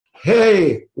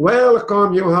Hey,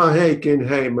 welcome, Juha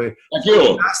Heikinheimo. Thank you.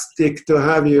 Fantastic to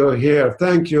have you here.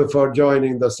 Thank you for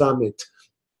joining the summit.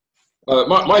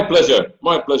 My pleasure.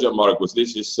 My pleasure, Markus.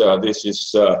 This is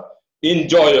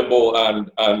enjoyable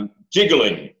and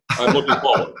jiggling. I'm looking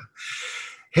forward.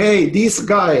 Hey, this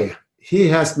guy, he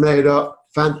has made a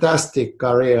fantastic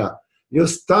career. You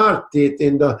started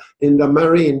in the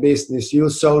marine business. You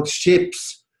sold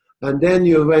ships, and then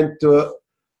you went to.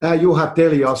 You have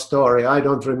tell your story. I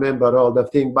don't remember all the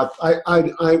thing, but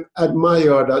I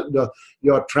admire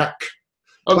your track.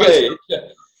 Okay.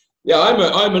 Yeah,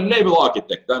 I'm a naval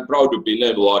architect. I'm proud to be a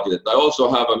naval architect. I also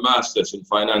have a master's in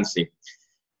financing.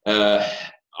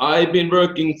 I've been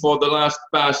working for the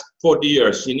past 40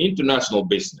 years in international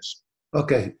business.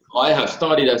 Okay. I have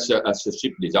started as a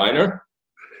ship designer.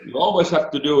 You always have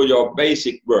to do your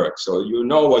basic work, so you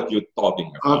know what you're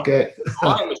talking about. Okay.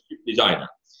 I'm a ship designer.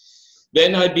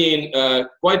 Then I've been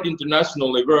quite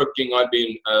internationally working. I've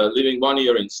been living 1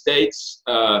 year in States,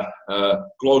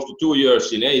 close to 2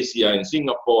 years in Asia, in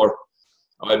Singapore.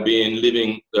 I've been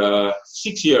living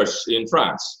 6 years in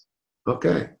France.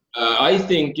 Okay. I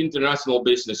think international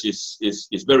business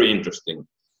is very interesting.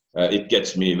 It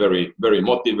gets me very, very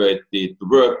motivated to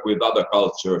work with other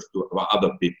cultures, to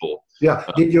other people. Yeah.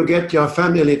 Did you get your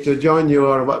family to join you,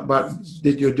 or what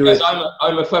did you do? Yes,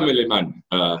 I'm a family man.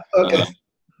 Okay.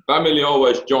 Family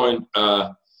always joined,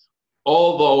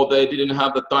 although they didn't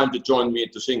have the time to join me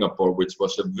to Singapore, which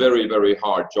was a very, very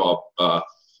hard job.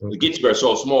 The kids were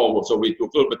so small, so we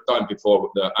took a little bit of time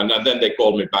before, and then they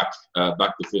called me back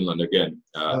to Finland again.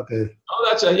 Okay. Oh,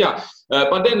 that's yeah.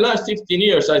 But then last 15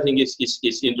 years, I think is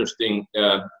interesting.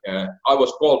 I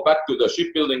was called back to the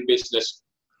shipbuilding business.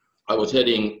 I was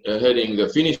heading the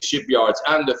Finnish shipyards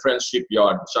and the French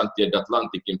shipyard, Chantier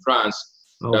d'Atlantique in France.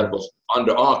 Oh. That was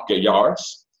under Aker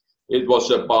yards. It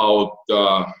was about,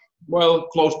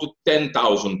 close to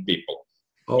 10,000 people.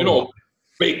 Oh. You know,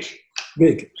 big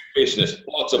business,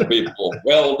 lots of people,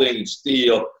 welding,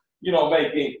 steel, you know,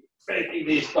 making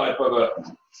these type of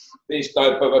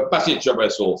passenger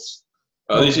vessels.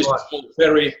 This is a small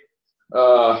ferry.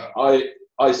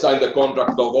 I signed the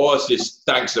contract of Oasis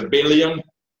Tanks $1 billion.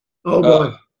 Oh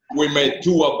boy. We made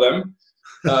 2 of them.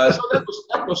 So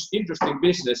that was interesting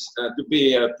business to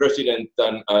be a president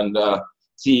and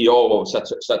CEO of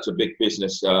such a big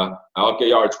business. Aker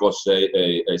Yards was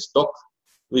a stock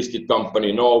listed company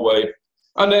in Norway,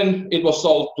 and then it was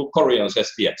sold to Koreans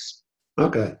STX.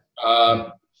 Okay.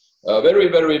 Very,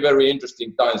 very, very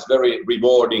interesting times. Very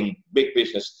rewarding, big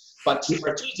business, but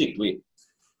strategically,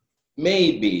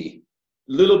 maybe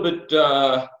a little bit.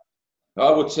 I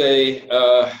would say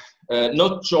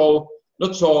not so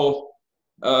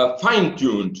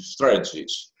fine-tuned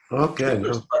strategies. Okay.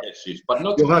 Strategies, but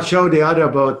not. You have showed the other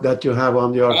boat that you have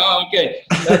on your. Okay.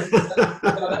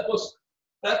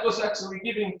 That was actually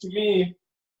giving to me.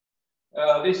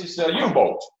 This is a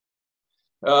U-boat.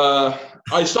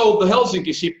 I sold the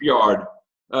Helsinki shipyard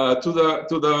to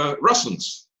the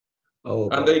Russians,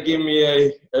 and they give me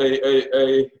a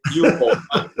U-boat.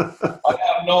 I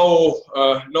have no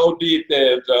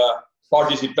detailed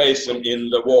participation in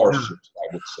the warships, I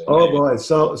would say. Oh boy,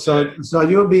 so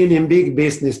you've been in big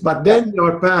business, but then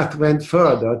your path went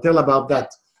further. Tell about that.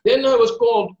 Then I was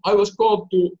called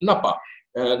to Napa.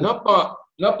 Napa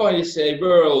is a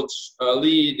world's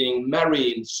leading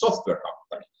marine software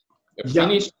company. A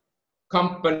Finnish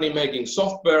company making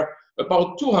software,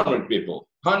 about 200 people,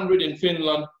 100 in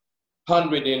Finland,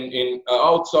 100 in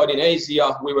outside in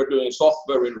Asia. We were doing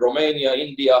software in Romania,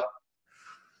 India.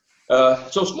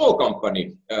 So small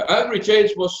company. Average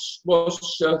age was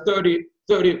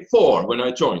 34 when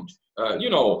I joined.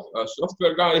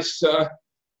 Software guys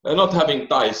not having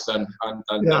ties and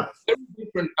very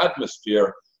different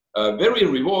atmosphere. Very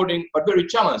rewarding, but very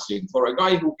challenging for a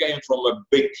guy who came from a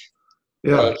big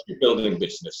shipbuilding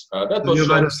business. That was. You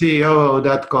were the CEO of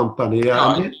that company.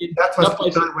 That was the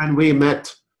time when we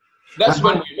met. That's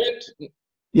when we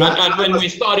met, and when we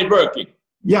started working.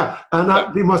 Yeah,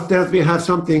 and we must tell we have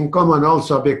something in common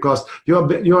also, because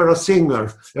you're a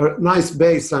singer, you're a nice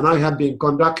bass, and I have been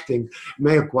conducting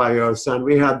male choirs, and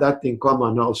we had that in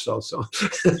common also. So.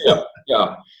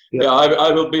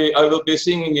 I will be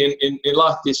singing in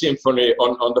Lahti Symphony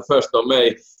on the 1st of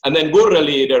May, and then Gurre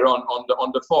leader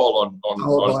on the fall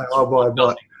Oh boy.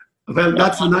 Well,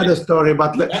 that's another story,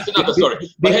 but that's another story.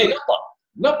 But hey,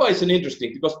 Napa is an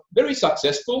interesting, because very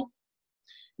successful.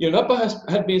 Napa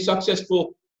had been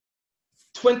successful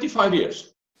 25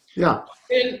 years. Yeah.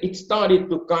 Then it started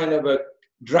to kind of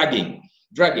dragging.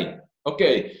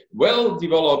 Okay, well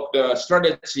developed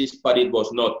strategies, but it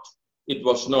was not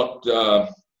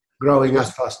growing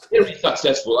as fast. Very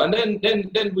successful. And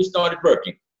then we started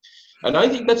working. And I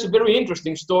think that's a very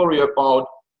interesting story about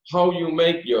how you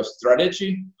make your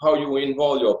strategy, how you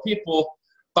involve your people,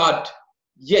 but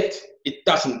yet it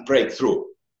doesn't break through.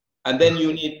 And then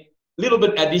you need a little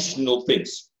bit additional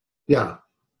things. Yeah.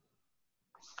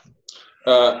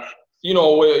 You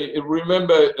know,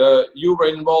 remember you were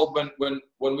involved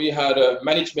when we had a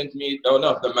management meeting, or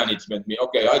not the management meeting,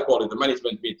 okay, I call it a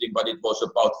management meeting, but it was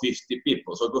about 50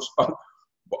 people. So it was about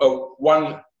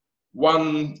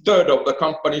one third of the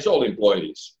company's all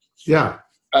employees. Yeah.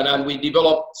 And we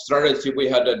developed strategy. We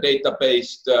had a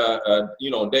data-based,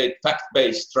 you know,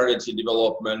 fact-based strategy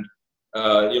development,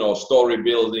 you know, story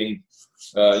building,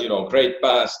 you know, great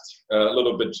past, a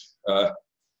little bit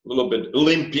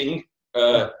limping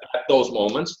at those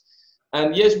moments.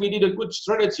 And yes, we did a good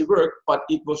strategy work, but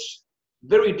it was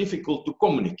very difficult to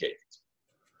communicate.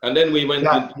 And then we went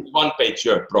into the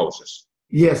one-pager process.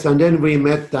 Yes, and then we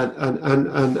met,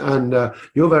 and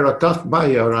you were a tough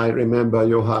buyer, I remember,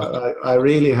 Juha. I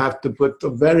really have to put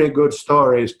very good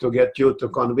stories to get you to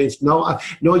convince. No,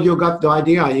 you got the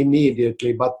idea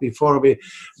immediately, but before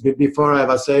I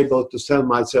was able to sell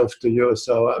myself to you,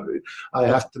 so I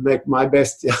have to make my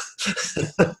best. Yeah.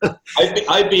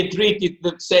 I've been treated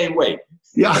the same way.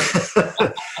 Yeah,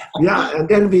 yeah, and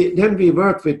then we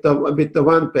worked with the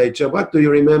one pager. What do you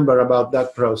remember about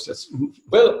that process?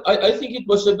 Well, I think it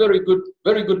was a very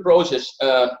good process.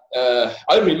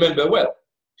 I remember well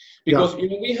because you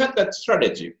know, we had that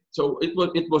strategy. So it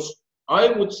was. I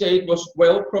would say it was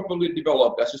well properly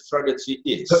developed as a strategy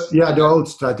is. Yeah, the old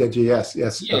strategy. Yes.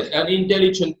 Yes, and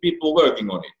intelligent people working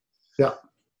on it. Yeah.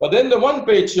 But then the one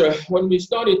pager, when we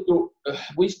started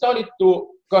to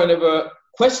kind of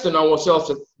question ourselves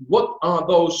at what are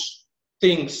those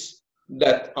things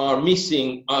that are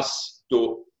missing us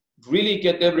to really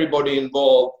get everybody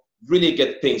involved, really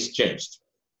get things changed.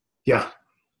 Yeah.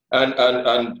 And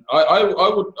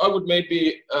I would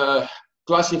maybe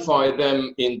classify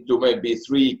them into maybe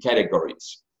 3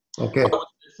 categories. Okay.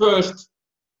 First,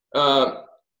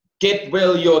 get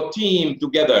well your team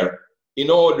together in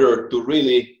order to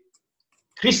really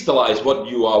crystallize what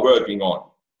you are working on.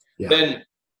 Yeah. Then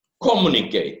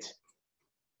communicate,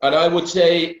 and I would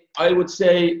say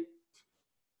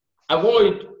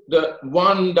avoid the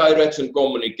one direction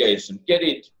communication. Get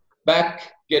it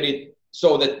back, get it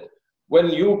so that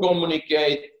when you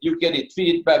communicate, you get it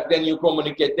feedback, then you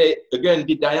communicate again,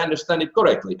 did I understand it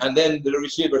correctly? And then the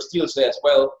receiver still says,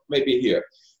 well, maybe here.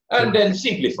 And then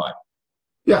simplify.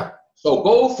 Yeah. So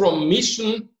go from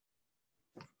mission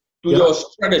to your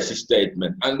strategy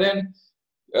statement, and then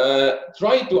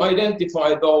try to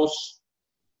identify those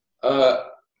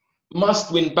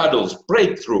must-win battles,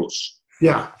 breakthroughs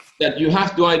that you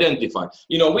have to identify.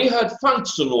 You know, we had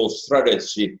functional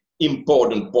strategy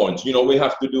important points. You know, we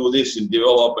have to do this in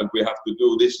development, we have to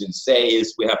do this in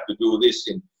sales, we have to do this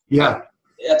in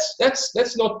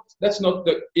that's not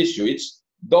the issue. It's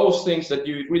those things that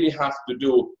you really have to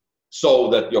do so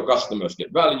that your customers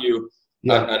get value.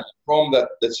 And from that,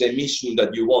 let's say, mission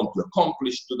that you want to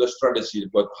accomplish to the strategy,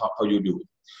 but how you do it.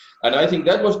 And I think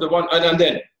that was the one. And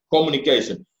then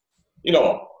communication. You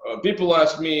know, people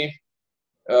ask me,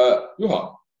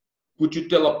 Juha, could you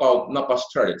tell about Napa's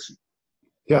strategy?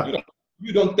 Yeah. You know,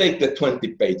 you don't take the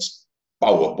 20-page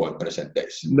PowerPoint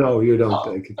presentation. No, you don't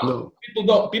take it. No.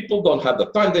 People don't have the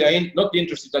time. They are not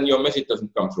interested, and your message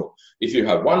doesn't come through. If you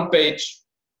have 1 page,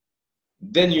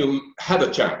 then you have a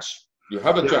chance. You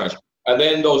have a chance. And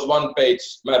then those 1-page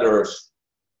matters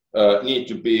need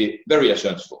to be very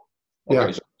essential.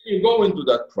 Okay, so when you go into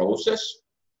that process,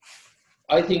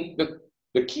 I think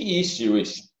the key issue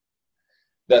is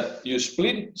that you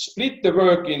split the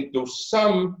work into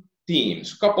some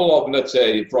teams, couple of, let's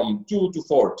say, from 2 to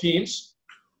 4 teams.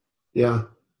 Yeah.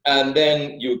 And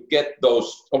then you get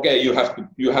those. Okay, you have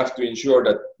to ensure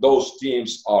that those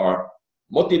teams are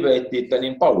motivated and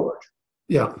empowered.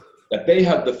 Yeah. That they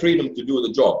have the freedom to do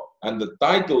the job, and the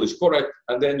title is correct,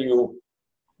 and then you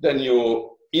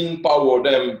empower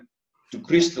them to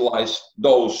crystallize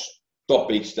those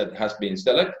topics that has been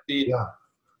selected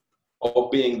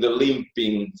of being the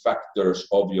limping factors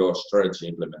of your strategy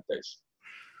implementation.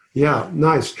 Yeah,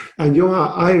 nice. And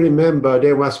I remember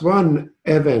there was one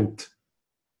event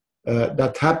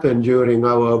that happened during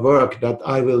our work that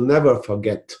I will never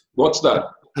forget. What's that?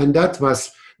 And that was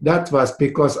that was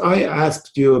because I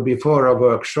asked you before a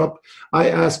workshop, I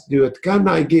asked you, can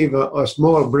I give a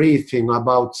small briefing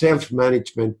about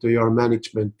self-management to your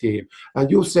management team? And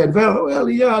you said, well,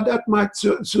 yeah, that might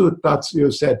suit us,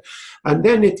 you said. And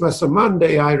then it was a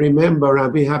Monday, I remember,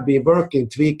 and we have been working,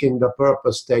 tweaking the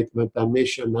purpose statement and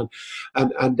mission.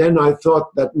 And then I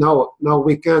thought that no,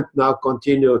 we can't now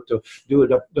continue to do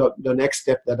the next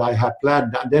step that I had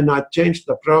planned. And then I changed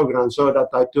the program so that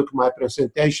I took my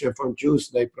presentation from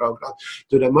Tuesday program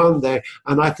to the Monday.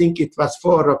 And I think it was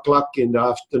 4 o'clock in the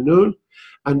afternoon.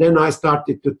 And then I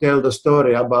started to tell the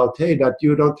story about, hey, that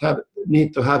you don't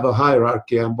need to have a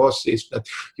hierarchy and bosses, that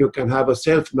you can have a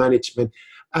self-management.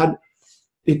 And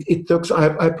it took,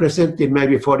 I presented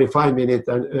maybe 45 minutes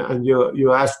and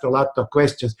you asked a lot of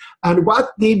questions. And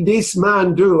what did this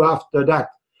man do after that?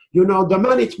 You know, the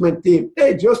management team,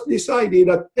 they just decided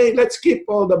that, hey, let's skip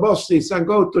all the bosses and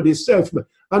go to this self.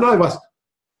 And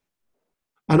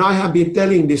I have been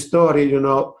telling this story, you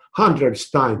know, hundreds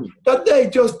of times, that they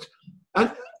just, and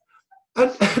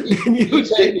then you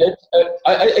say,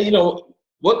 you know,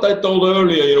 what I told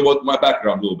earlier, you know, what my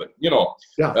background a little bit, you know,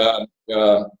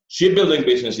 shipbuilding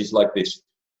business is like this.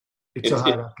 It's a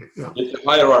hierarchy. It's a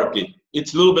hierarchy.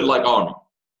 It's a little bit like army.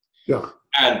 Yeah.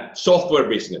 And software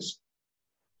business,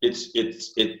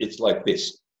 it's like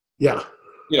this. Yeah.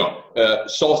 You know,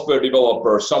 software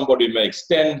developer, somebody makes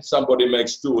 10, somebody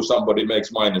makes 2, somebody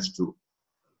makes -2.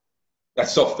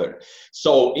 That's software.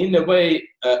 So in a way,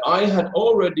 I had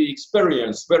already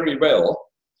experienced very well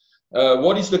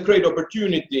what is the great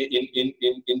opportunity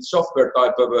in software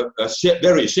type of a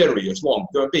very serious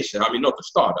long-term business. I mean, not a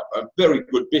startup, a very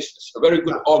good business, a very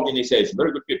good organization,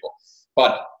 very good people,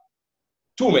 but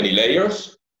too many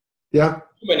layers,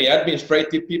 too many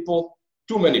administrative people,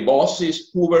 too many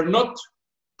bosses who were not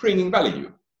bringing value.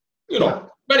 You know,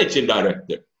 managing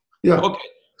director. Yeah. Okay.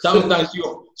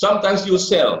 Sometimes you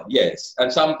sell, yes,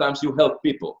 and sometimes you help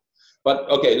people. But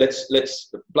okay,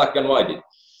 let's black and white it.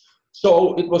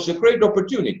 So it was a great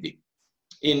opportunity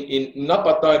in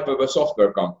Napa type of a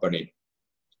software company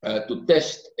to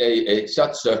test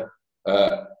such a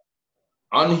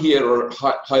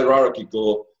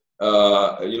hierarchical,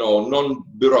 you know,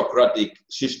 non-bureaucratic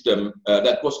system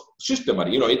that was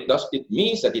systematic. You know, it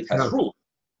means that it has rules.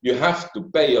 You have to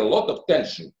pay a lot of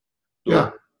attention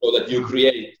to so that you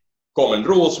create common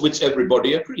rules which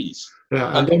everybody agrees.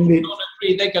 Yeah, and then if they don't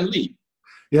agree, they can leave.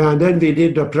 Yeah, and then we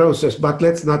did the process, but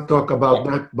let's not talk about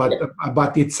that.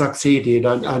 But it succeeded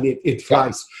and it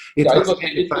flies. It was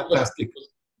fantastic. It was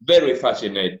very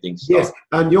fascinating stuff. Yes,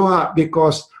 and you are,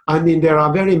 because I mean there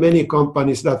are very many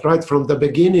companies that right from the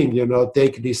beginning, you know,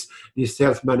 take this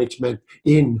self-management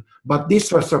in. But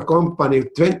this was a company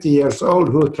 20 years old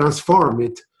who transformed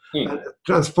it. And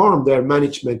transform their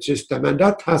management system, and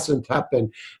that hasn't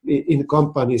happened in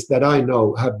companies that I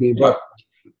know have been working.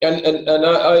 And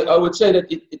I would say that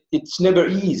it's never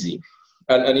easy,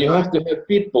 and you have to have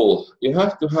people, you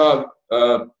have to have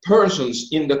persons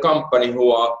in the company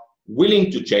who are willing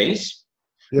to change,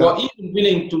 who are even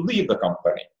willing to leave the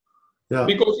company,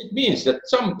 because it means that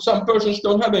some persons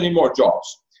don't have any more jobs.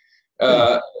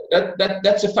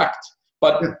 That's a fact,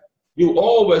 but you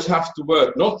always have to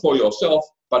work not for yourself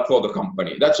but for the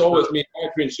company. That's always been my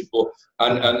principle,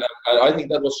 and I think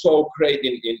that was so great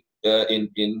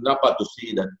in Napa to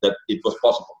see that it was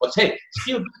possible. But hey,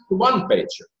 still one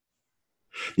pager.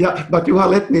 Yeah, but Juha,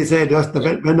 let me say just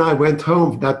when I went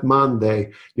home that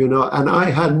Monday, you know, and I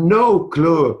had no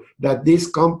clue that this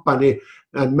company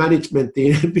and management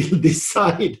team will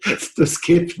decide to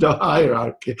skip the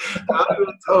hierarchy. I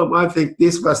went home, I think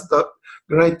this was the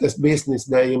greatest business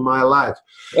day in my life.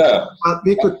 Yeah. But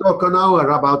we could talk an hour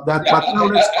about that. Yeah, but now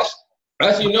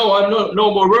as you know, I'm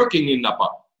no more working in Napa.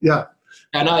 Yeah.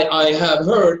 And I have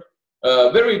heard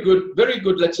very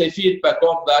good, let's say, feedback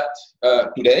on that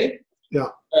today. Yeah.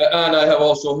 And I have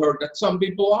also heard that some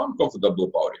people are uncomfortable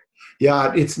about it.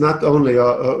 Yeah, it's not only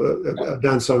a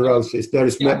dance on roses. There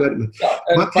is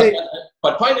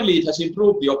but finally, it has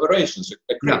improved the operations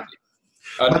greatly.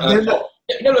 And so,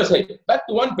 let's say back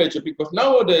to one pager, because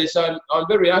nowadays I'm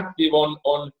very active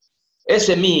on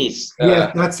SMEs.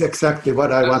 Yeah, that's exactly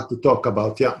what I want to talk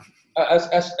about. Yeah. As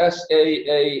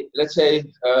a let's say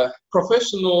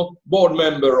professional board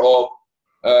member of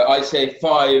I say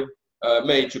 5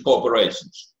 major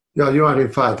corporations. Yeah, you are in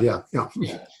 5. Yeah.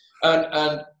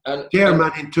 And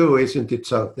chairman in 2, isn't it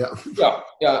so?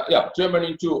 Yeah. Chairman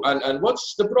in 2. And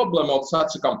what's the problem of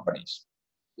such companies?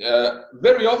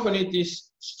 Very often it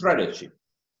is strategy.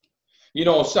 You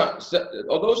know,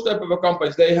 those type of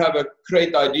companies, they have a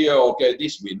great idea. Okay,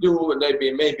 this we do, and they've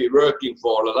been maybe working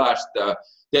for the last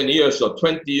 10 years or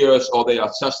 20 years, or they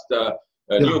are just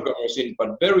newcomers in,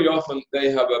 but very often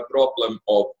they have a problem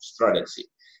of strategy.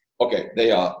 Okay, they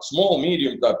are small,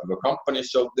 medium type of a company,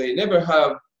 so they never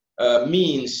have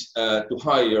means to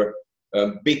hire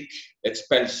big,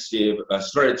 expensive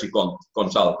strategy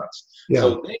consultants. Yeah.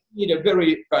 So they need a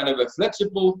very kind of a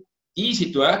flexible,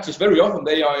 easy to access. Very often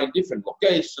they are in different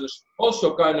locations,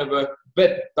 also kind of a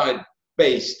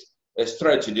web-based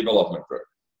strategy development work.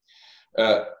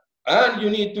 And you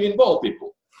need to involve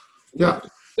people. Yeah.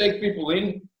 Take people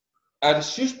in and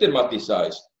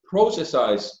systematize,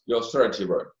 processize your strategy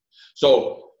work.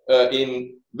 So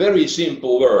in very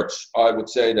simple words, I would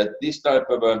say that this type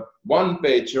of a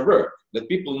one-pager work, that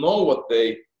people know what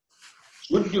they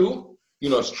should do,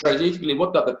 strategically,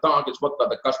 what are the targets, what are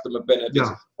the customer benefits,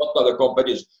 what are the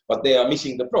competitors, but they are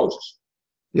missing the process.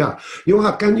 Yeah.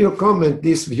 Juha, can you comment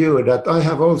this view that I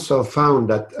have also found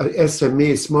that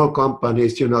SMEs, small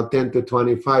companies, 10 to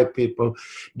 25 people,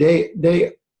 they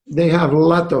have a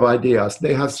lot of ideas.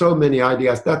 They have so many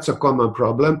ideas. That's a common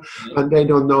problem, and they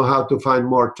don't know how to find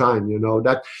more time.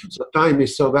 So time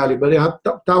is so valuable. They have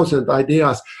 1,000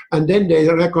 ideas, and then they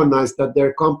recognize that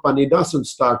their company doesn't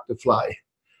start to fly,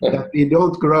 that we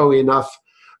don't grow enough.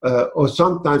 Or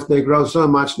sometimes they grow so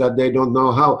much that they don't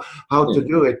know how to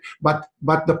do it. But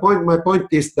my point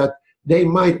is that they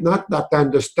might not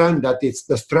understand that it's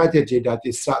the strategy that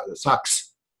sucks.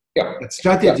 Yeah. That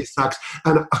strategy sucks.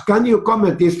 And can you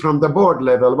comment this from the board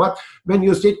level? When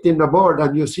you sit in the board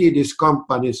and you see this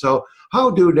company, so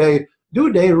how do they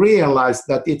realize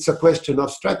that it's a question of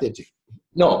strategy?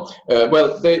 No.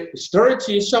 Well, the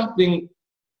strategy is something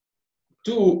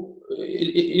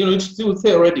it's too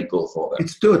theoretical for them.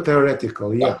 It's too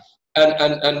theoretical, yeah.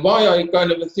 And why I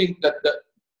kind of think that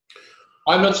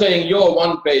I'm not saying your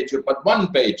one-pager, but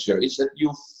one-pager is that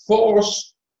you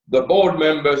force the board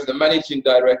members, the managing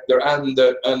director, and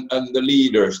the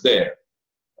leaders there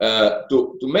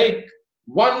to make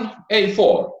one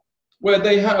A4 where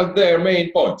they have their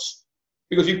main points,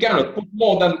 because you cannot put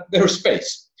more than their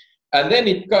space, and then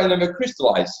it kind of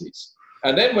crystallizes.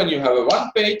 And then when you have a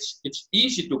one page, it's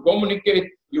easy to communicate.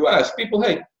 You ask people,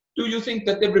 hey, do you think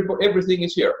that everything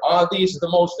is here? Are these the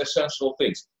most essential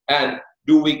things? And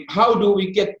how do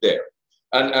we get there?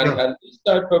 And this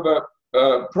type of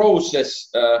a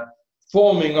process,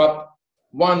 forming up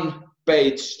one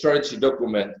page strategy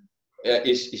document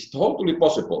is totally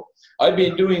possible. I've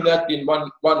been doing that in one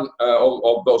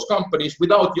of those companies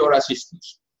without your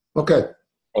assistance. Okay.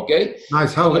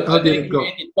 Nice. How did it go?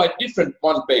 It's quite different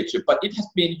one page, but it has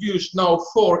been used now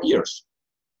 4 years.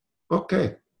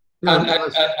 Okay. Yeah,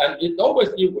 and it always,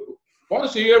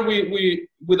 once a year we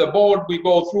with a board we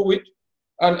go through it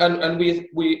and we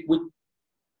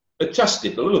adjust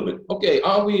it a little bit. Okay,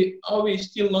 are we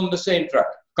still on the same track?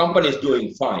 Company is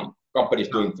doing fine. Company is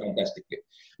doing fantastically.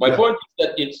 My point is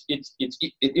that it's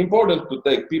important to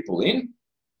take people in.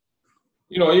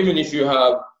 Even if you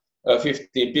have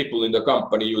 15 people in the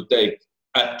company, you take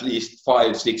at least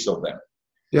 5, 6 of them.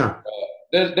 Yeah.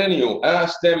 Then you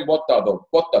ask them what are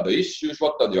the issues,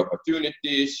 what are the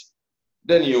opportunities.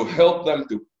 Then you help them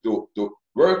to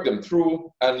work them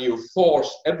through, and you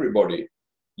force everybody,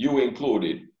 you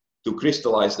included, to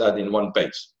crystallize that in one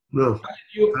page. No. And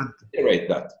you iterate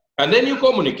that, and then you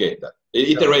communicate that.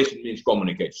 Iteration means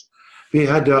communication.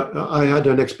 I had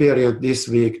an experience this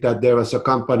week that there was a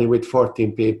company with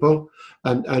 14 people,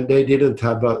 and they didn't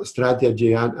have a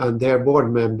strategy, and their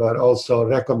board member also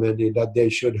recommended that they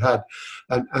should have,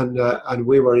 and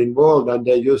we were involved, and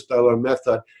they used our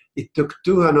method. It took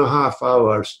 2.5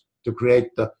 hours to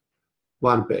create the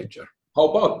one pager. How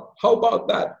about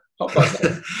that?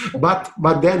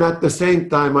 But then at the same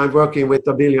time, I'm working with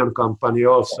a billion company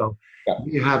also. Yeah.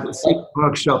 We have 6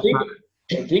 workshops.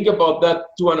 Think about that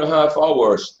 2.5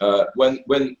 hours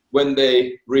when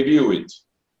they review it.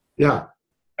 Yeah.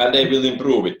 And they will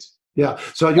improve it. Yeah.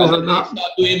 So you have not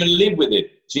to even live with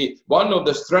it. See, one of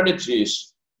the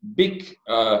strategies, big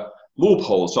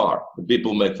loopholes are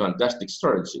people make fantastic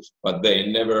strategies, but they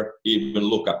never even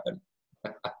look at them.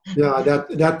 Yeah,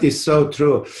 that is so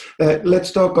true.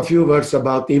 Let's talk a few words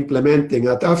about implementing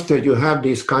it. After you have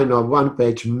this kind of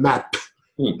one-page map,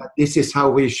 this is how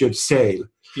we should sail.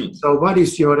 So what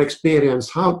is your experience?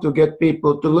 How to get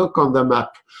people to look on the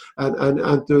map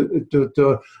and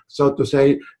to so to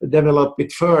say, develop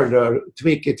it further,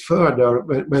 tweak it further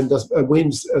when the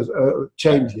winds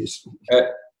changes?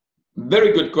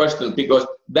 Very good question, because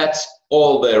that's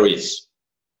all there is.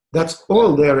 That's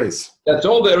all there is. That's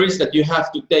all there is, that you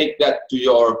have to take that to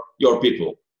your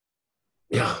people.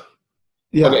 Yeah.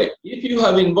 Yeah. Okay, if you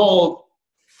have involved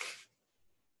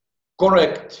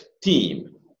correct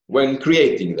team when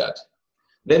creating that,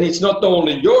 then it's not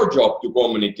only your job to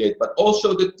communicate, but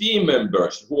also the team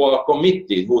members who are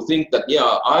committed, who think that,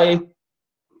 yeah,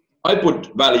 I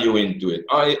put value into it,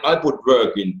 I put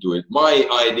work into it, my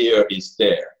idea is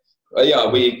there. Yeah,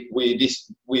 we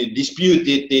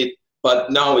disputed it,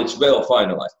 but now it's well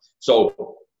finalized.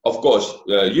 So, of course,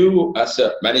 you as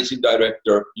a managing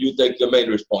director, you take the main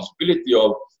responsibility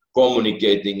of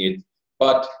communicating it,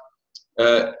 but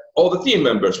all the team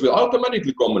members will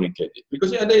automatically communicate it,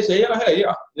 because they say, yeah, hey,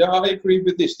 yeah, I agree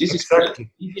with this. This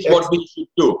Exactly. is great. This is what we should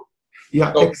do.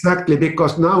 Yeah, So, exactly,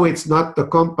 because now it's not the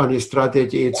company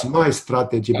strategy, it's my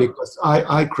strategy, because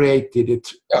I created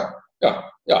it.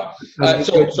 Yeah. And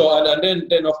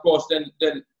then of course,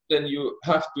 then you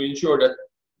have to ensure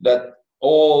that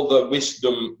all the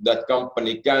wisdom that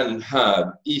company can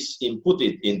have is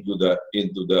inputted into the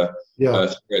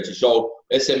strategy. So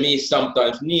SMEs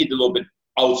sometimes need a little bit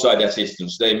outside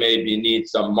assistance. They maybe need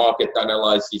some market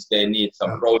analysis, they need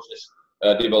some process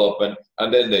development,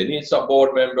 and then they need some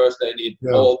board members, they need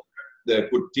all the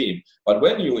good team. But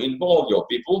when you involve your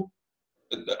people,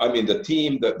 I mean the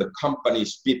team, the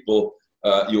company's people,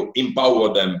 you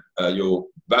empower them, you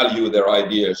value their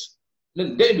ideas,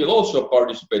 then they will also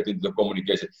participate in the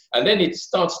communication. And then it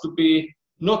starts to be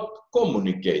not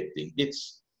communicating,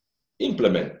 it's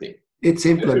implementing. It's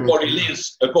implementing. Everybody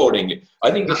lives accordingly.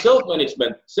 I think the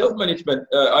self-management,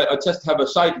 I just have a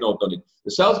side note on it.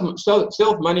 The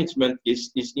self-management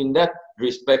is in that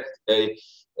respect a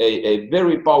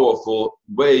very powerful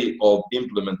way of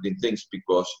implementing things,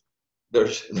 because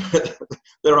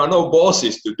there are no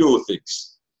bosses to do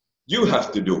things. You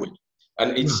have to do it.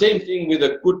 And it's same thing with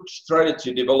a good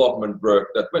strategy development work,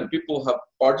 that when people have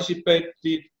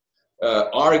participated,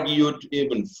 argued,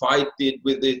 even fighted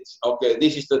with it, okay,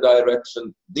 this is the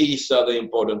direction, these are the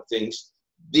important things,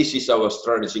 this is our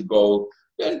strategy goal,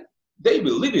 then they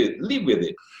will live with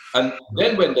it. And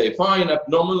then when they find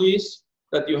anomalies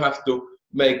that you have to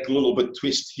make a little bit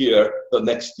twist here the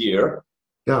next year,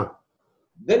 then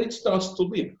it starts to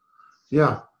live.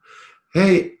 Yeah.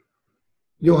 Hey,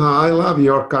 Juha, I love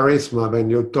your charisma when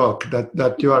you talk,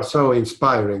 that you are so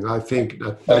inspiring. I think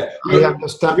that I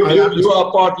understand. You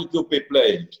are partly to be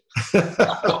blamed.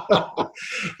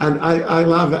 And I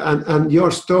love, and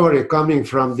your story coming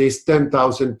from these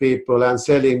 10,000 people and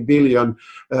selling $1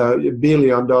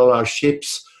 billion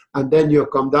ships, and then you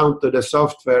come down to the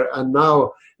software, and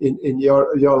now in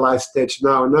your life stage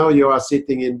now you are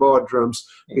sitting in boardrooms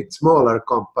with smaller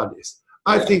companies.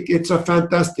 I think it's a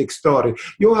fantastic story.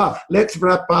 Juha, let's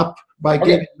wrap up by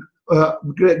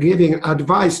giving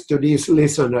advice to these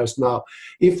listeners now.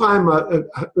 If I'm a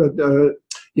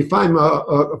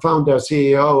founder,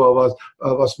 CEO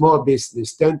of a small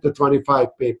business, 10 to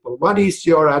 25 people, what is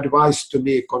your advice to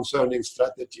me concerning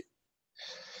strategy?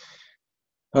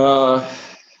 First,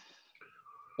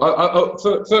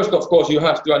 of course, you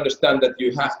have to understand that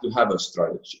you have to have a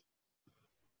strategy.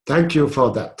 Thank you for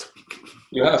that.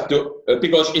 You have to,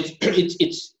 because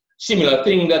it's similar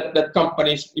thing that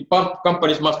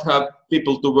companies must have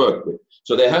people to work with.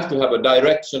 So they have to have a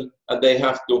direction, and they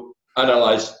have to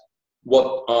analyze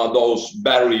what are those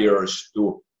barriers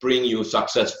to bring you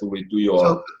successfully to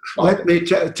your. So let me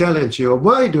challenge you.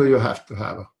 Why do you have to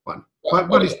have one?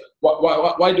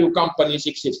 Why do companies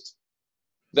exist?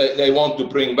 They want to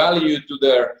bring value to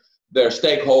their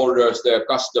stakeholders, their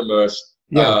customers.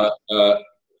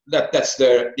 That's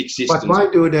their existence. But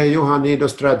why do they, Juha, need a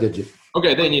strategy?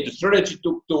 Okay, they need a strategy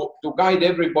to guide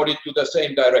everybody to the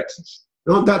same directions.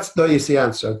 No, that's the easy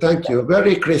answer. Thank you.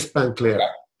 Very crisp and clear.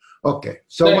 Okay.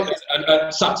 So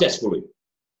and successfully.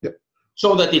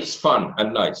 So that it's fun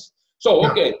and nice. So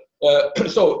okay.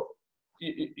 So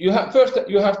you have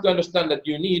to understand that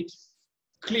you need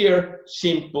clear,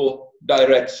 simple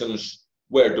directions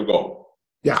where to go.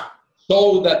 Yeah.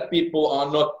 So that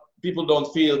people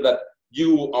don't feel that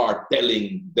you are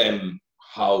telling them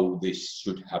how this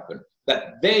should happen.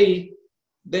 That they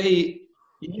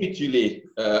immediately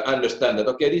understand that,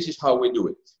 okay, this is how we do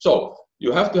it. So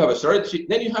you have to have a strategy,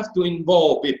 then you have to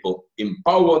involve people,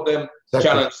 empower them,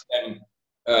 challenge them,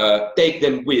 take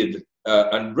them with,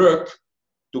 and work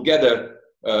together,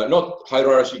 not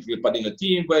hierarchically, but in a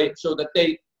team way, so that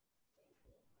they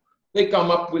come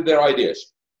up with their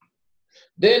ideas.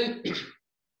 Then,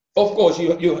 of course,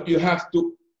 you have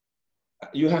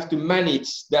to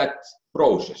manage that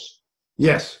process.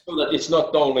 Yes. So that it's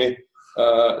not only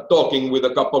talking with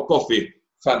a cup of coffee,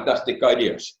 fantastic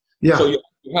ideas. Yeah. So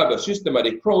you have a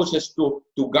systematic process to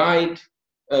guide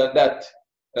that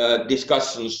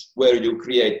discussions where you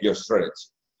create your strategy.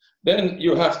 Then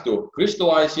you have to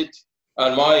crystallize it.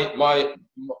 And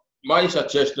my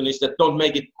suggestion is that don't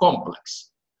make it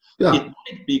complex. Yeah. It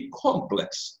might be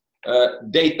complex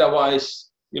data-wise.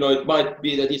 It might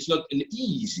be that it's not an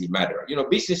easy matter.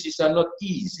 Businesses are not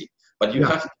easy, but you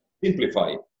have to simplify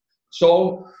it.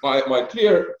 So my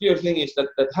clear thing is that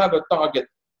have a target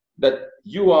that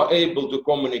you are able to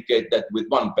communicate that with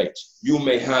one page. You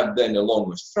may have then a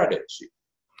longer strategy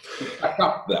to back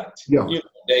up that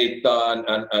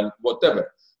data and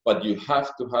whatever, but you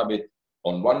have to have it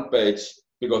on one page,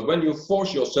 because when you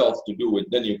force yourself to do it,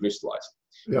 then you crystallize.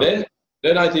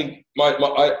 Then I think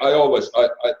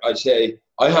I say,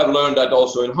 I have learned that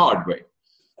also in hard way.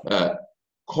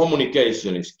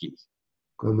 Communication is key.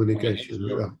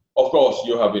 Communication. Of course,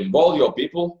 you have involved your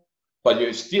people, but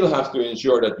you still have to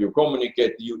ensure that you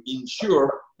communicate. You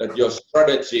ensure that your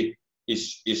strategy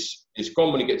is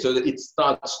communicated so that it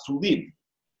starts to live.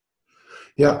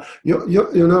 Yeah,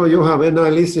 Juha, when I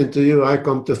listen to you, I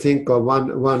come to think of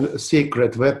one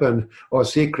secret weapon or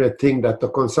secret thing that the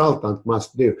consultant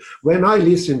must do. When I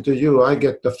listen to you, I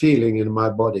get the feeling in my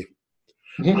body.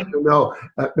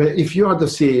 If you are the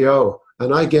CEO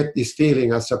and I get this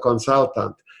feeling as a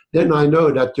consultant, then I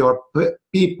know that your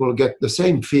people get the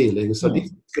same feeling. So this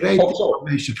is great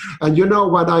information. And you know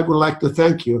what, I would like to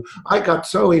thank you. I got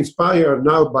so inspired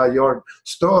now by your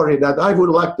story that I would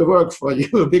like to work for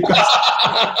you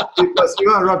because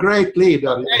you are a great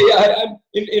leader. Yeah,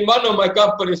 in one of my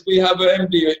companies, we have an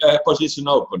MD position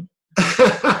open.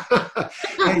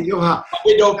 Hey, Juha.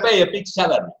 We don't pay a big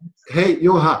salary. Hey,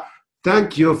 Juha,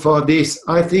 thank you for this.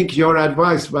 I think your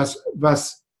advice was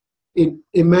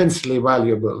immensely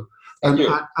valuable, and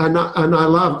I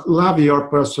love your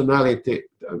personality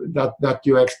that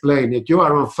you explain it. You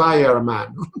are on fire,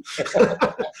 man.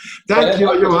 Thank you,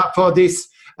 Juha, for this,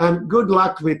 and good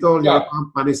luck with all your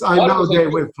companies. I know they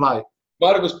will fly.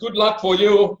 Markus, good luck for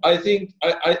you. I think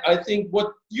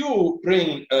what you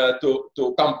bring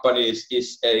to companies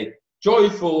is a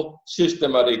joyful,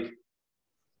 systematic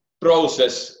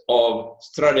process of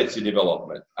strategy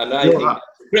development, and I think that's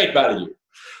great value.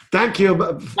 Thank you.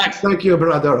 Thank you,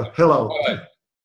 brother. Hello.